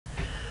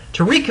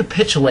To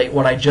recapitulate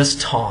what I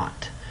just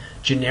taught,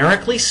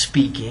 generically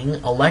speaking,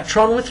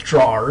 electron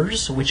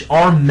withdrawers, which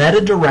are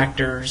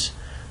meta-directors,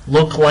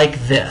 look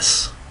like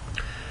this.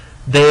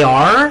 They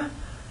are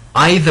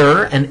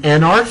either an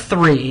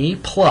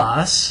NR3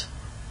 plus,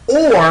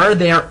 or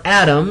they are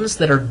atoms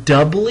that are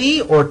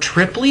doubly or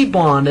triply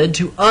bonded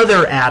to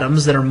other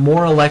atoms that are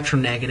more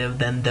electronegative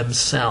than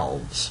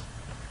themselves.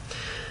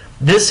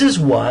 This is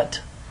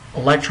what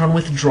electron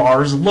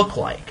withdrawers look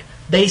like.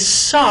 They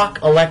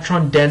suck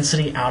electron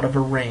density out of a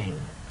ring.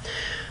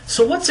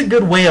 So what's a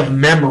good way of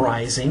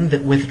memorizing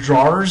that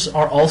withdrawers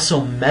are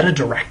also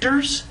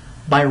meta-directors?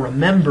 By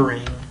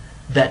remembering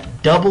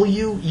that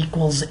W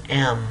equals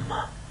M.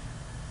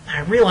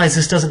 I realize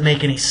this doesn't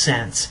make any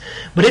sense,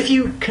 but if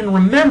you can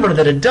remember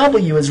that a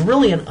W is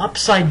really an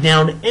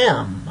upside-down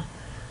M,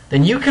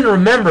 then you can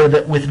remember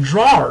that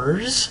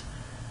withdrawers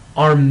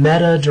are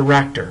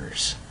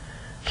meta-directors.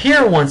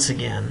 Here, once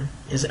again,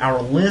 is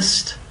our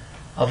list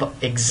of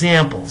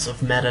examples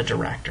of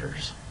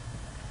meta-directors.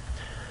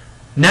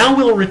 Now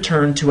we'll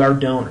return to our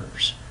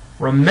donors.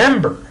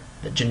 Remember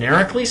that,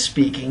 generically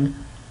speaking,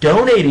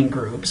 donating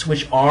groups,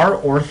 which are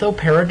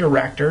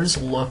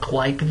ortho-para-directors, look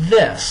like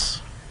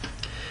this.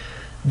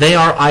 They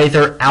are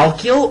either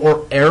alkyl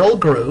or aryl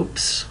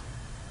groups,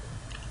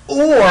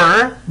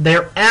 or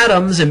they're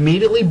atoms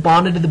immediately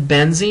bonded to the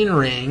benzene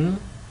ring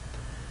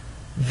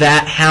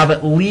that have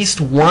at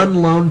least one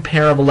lone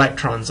pair of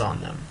electrons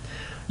on them.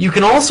 You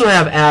can also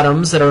have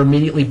atoms that are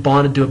immediately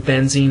bonded to a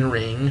benzene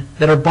ring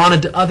that are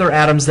bonded to other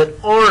atoms that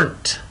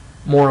aren't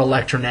more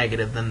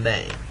electronegative than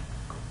they.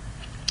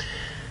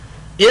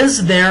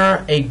 Is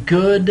there a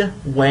good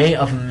way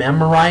of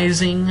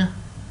memorizing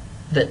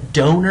that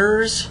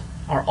donors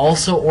are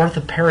also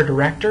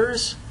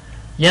ortho-para-directors?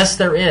 Yes,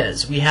 there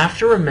is. We have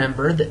to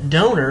remember that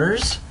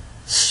donors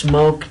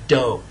smoke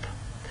dope.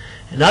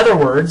 In other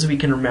words, we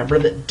can remember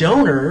that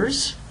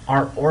donors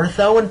are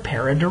ortho and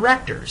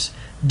para-directors.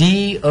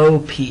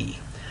 DOP.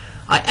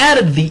 I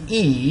added the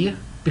E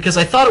because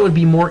I thought it would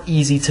be more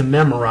easy to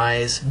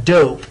memorize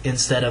dope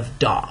instead of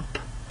DOP.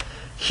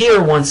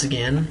 Here, once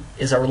again,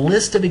 is our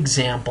list of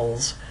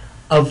examples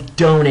of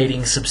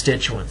donating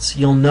substituents.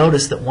 You'll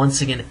notice that,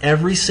 once again,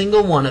 every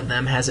single one of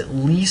them has at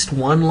least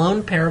one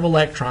lone pair of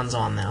electrons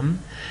on them,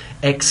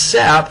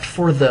 except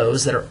for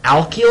those that are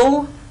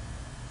alkyl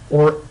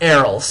or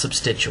aryl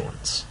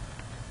substituents.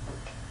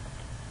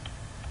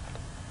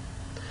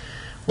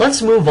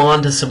 Let's move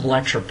on to some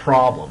lecture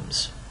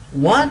problems.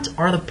 What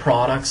are the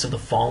products of the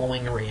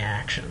following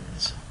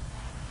reactions?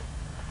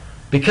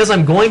 Because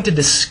I'm going to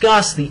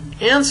discuss the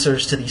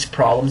answers to these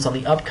problems on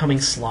the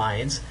upcoming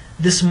slides,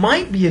 this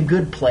might be a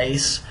good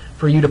place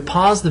for you to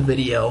pause the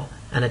video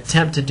and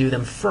attempt to do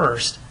them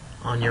first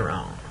on your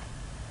own.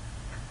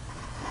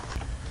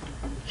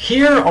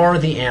 Here are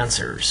the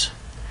answers.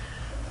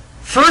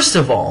 First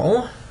of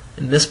all,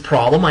 in this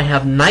problem I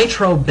have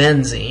Nitro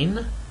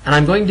Benzene, and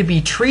I'm going to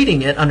be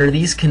treating it under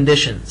these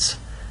conditions: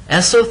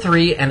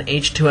 SO3 and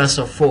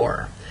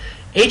H2SO4.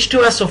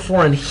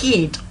 H2SO4 and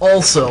heat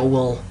also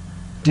will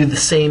do the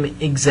same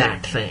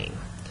exact thing.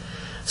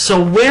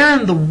 So where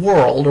in the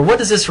world, or what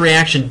does this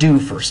reaction do,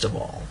 first of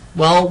all?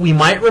 Well, we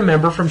might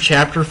remember from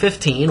chapter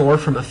 15 or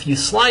from a few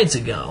slides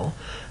ago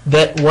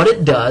that what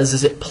it does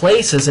is it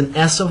places an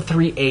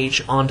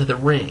SO3H onto the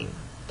ring.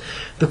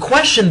 The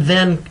question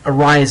then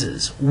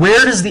arises,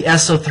 where does the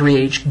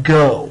SO3H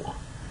go?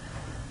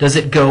 Does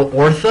it go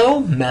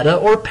ortho, meta,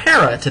 or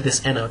para to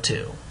this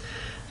NO2?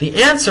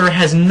 The answer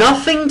has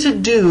nothing to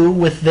do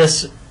with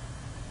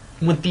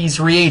these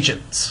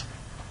reagents.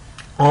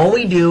 All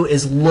we do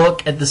is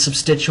look at the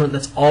substituent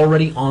that's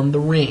already on the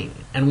ring,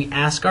 and we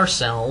ask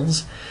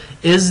ourselves,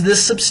 is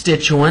this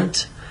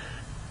substituent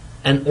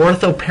an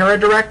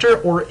ortho-para-director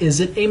or is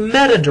it a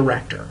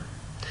meta-director?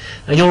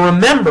 Now you'll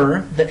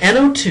remember that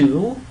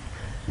NO2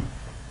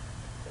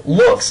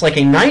 looks like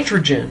a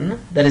nitrogen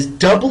that is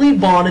doubly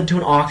bonded to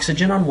an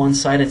oxygen on one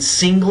side and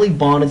singly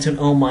bonded to an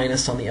O-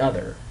 on the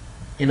other.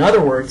 In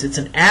other words, it's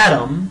an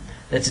atom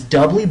that's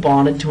doubly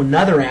bonded to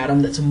another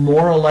atom that's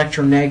more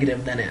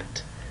electronegative than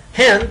it.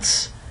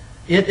 Hence,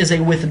 it is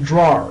a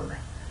withdrawer.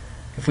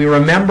 If we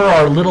remember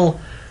our little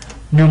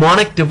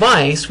mnemonic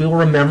device, we will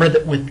remember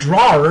that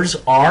withdrawers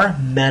are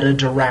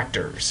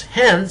meta-directors.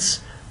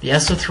 Hence, the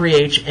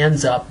SO3H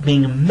ends up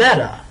being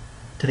meta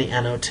to the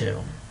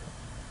NO2.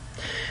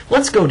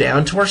 Let's go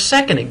down to our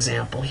second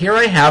example. Here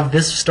I have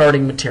this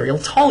starting material,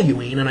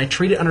 toluene, and I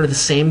treat it under the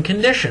same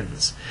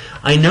conditions.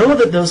 I know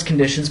that those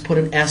conditions put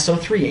an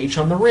SO3H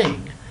on the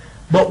ring.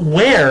 But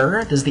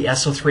where does the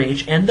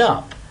SO3H end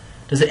up?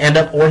 Does it end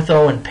up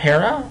ortho and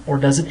para, or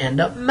does it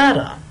end up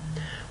meta?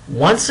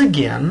 Once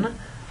again,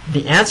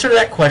 the answer to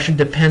that question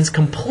depends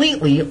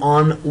completely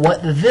on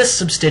what this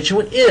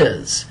substituent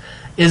is.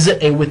 Is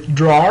it a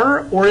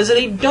withdrawer or is it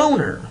a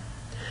donor?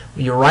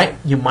 You're right,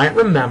 you might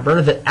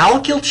remember that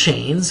alkyl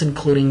chains,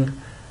 including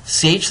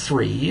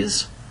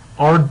CH3s,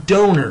 are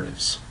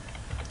donors.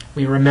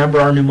 We remember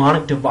our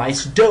mnemonic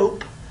device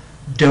DOPE.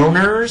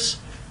 Donors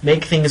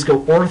make things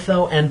go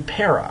ortho and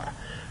para.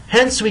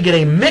 Hence we get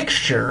a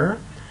mixture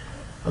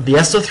of the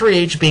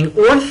SO3H being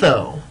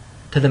ortho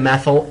to the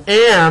methyl,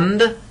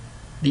 and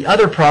the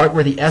other product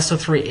where the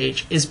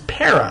SO3H is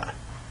para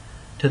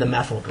to the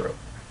methyl group.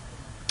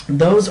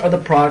 Those are the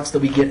products that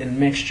we get in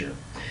mixture.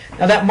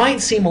 Now that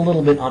might seem a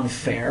little bit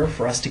unfair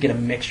for us to get a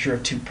mixture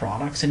of two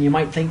products, and you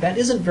might think that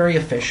isn't very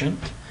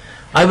efficient.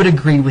 I would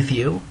agree with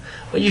you,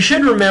 but you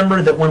should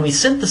remember that when we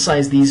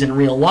synthesize these in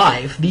real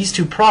life, these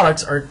two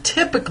products are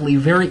typically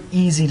very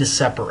easy to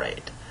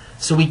separate.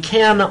 So we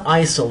can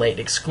isolate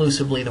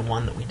exclusively the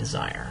one that we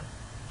desire.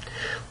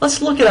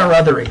 Let's look at our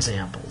other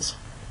examples.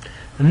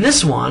 In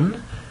this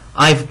one,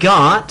 I've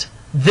got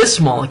this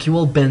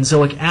molecule,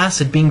 benzoic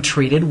acid, being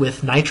treated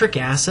with nitric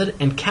acid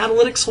and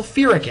catalytic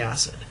sulfuric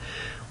acid.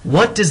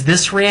 What does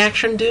this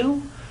reaction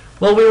do?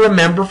 Well, we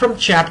remember from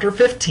chapter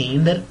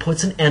 15 that it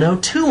puts an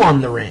NO2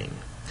 on the ring.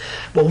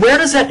 But where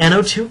does that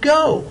NO2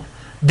 go?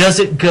 Does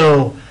it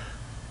go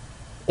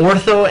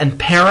ortho and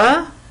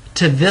para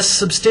to this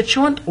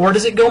substituent, or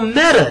does it go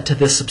meta to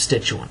this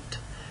substituent?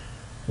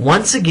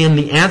 Once again,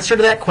 the answer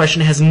to that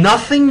question has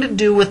nothing to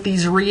do with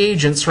these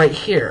reagents right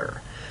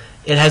here.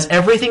 It has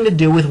everything to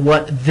do with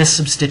what this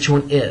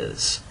substituent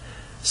is.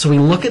 So we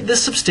look at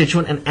this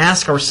substituent and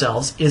ask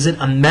ourselves, is it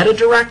a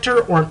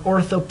meta-director or an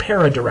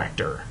ortho-para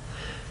director?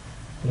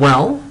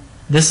 Well,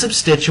 this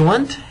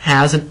substituent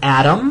has an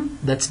atom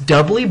that's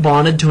doubly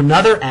bonded to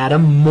another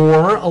atom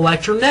more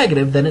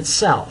electronegative than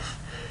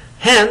itself.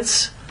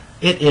 Hence,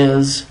 it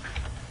is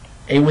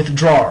a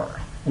withdrawer.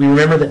 We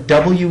remember that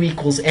W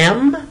equals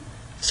M,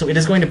 so it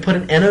is going to put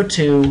an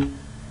NO2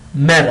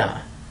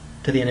 meta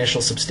to the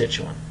initial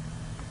substituent.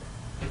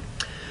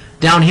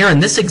 Down here in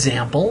this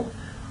example,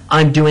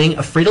 I'm doing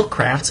a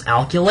Friedel-Crafts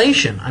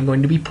alkylation. I'm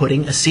going to be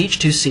putting a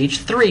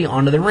CH2CH3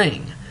 onto the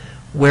ring.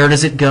 Where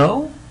does it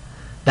go?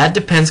 That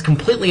depends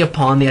completely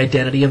upon the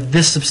identity of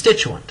this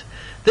substituent.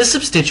 This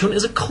substituent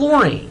is a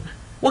chlorine.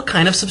 What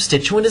kind of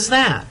substituent is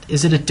that?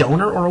 Is it a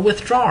donor or a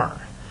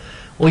withdrawer?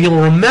 Well,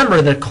 you'll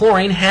remember that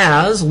chlorine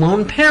has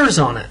lone pairs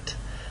on it.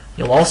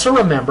 You'll also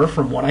remember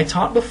from what I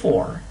taught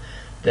before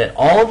that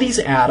all of these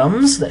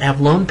atoms that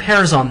have lone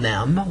pairs on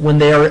them, when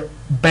they are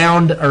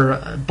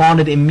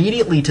bonded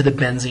immediately to the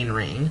benzene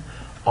ring,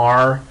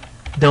 are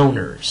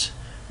donors.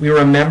 We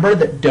remember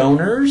that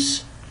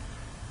donors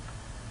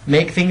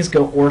make things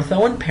go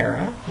ortho and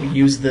para. We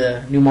use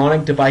the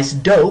mnemonic device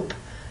DOPE.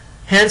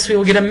 Hence, we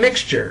will get a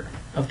mixture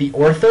of the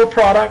ortho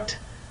product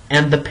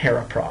and the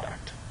para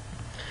product.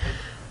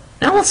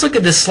 Now let's look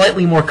at this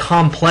slightly more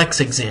complex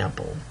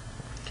example.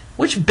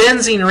 Which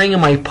benzene ring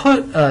am I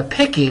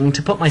picking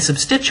to put my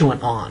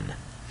substituent on?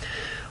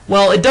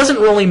 Well, it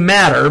doesn't really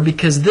matter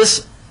because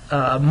this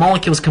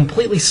molecule is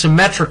completely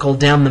symmetrical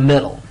down the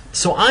middle.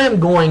 So I am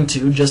going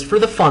to, just for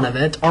the fun of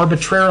it,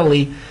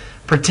 arbitrarily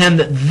pretend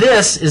that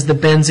this is the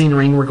benzene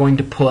ring we're going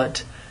to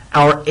put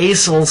our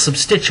acyl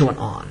substituent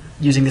on,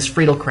 using this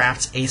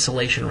Friedel-Crafts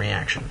acylation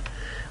reaction.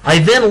 I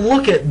then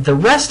look at the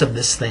rest of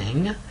this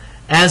thing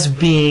as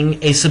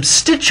being a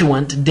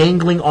substituent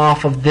dangling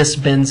off of this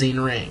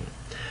benzene ring.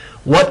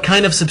 What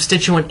kind of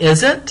substituent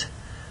is it?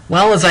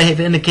 Well, as I have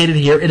indicated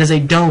here, it is a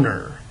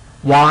donor.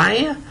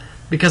 Why?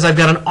 Because I've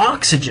got an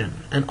oxygen.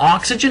 An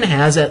oxygen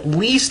has at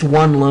least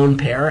one lone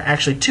pair,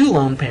 actually two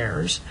lone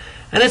pairs,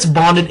 and it's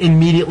bonded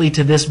immediately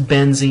to this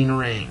benzene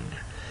ring.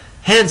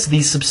 Hence,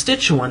 the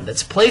substituent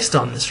that's placed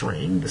on this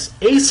ring, this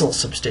acyl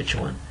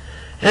substituent,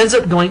 ends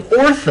up going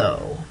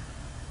ortho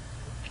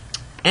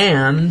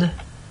and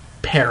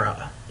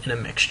para in a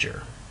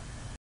mixture.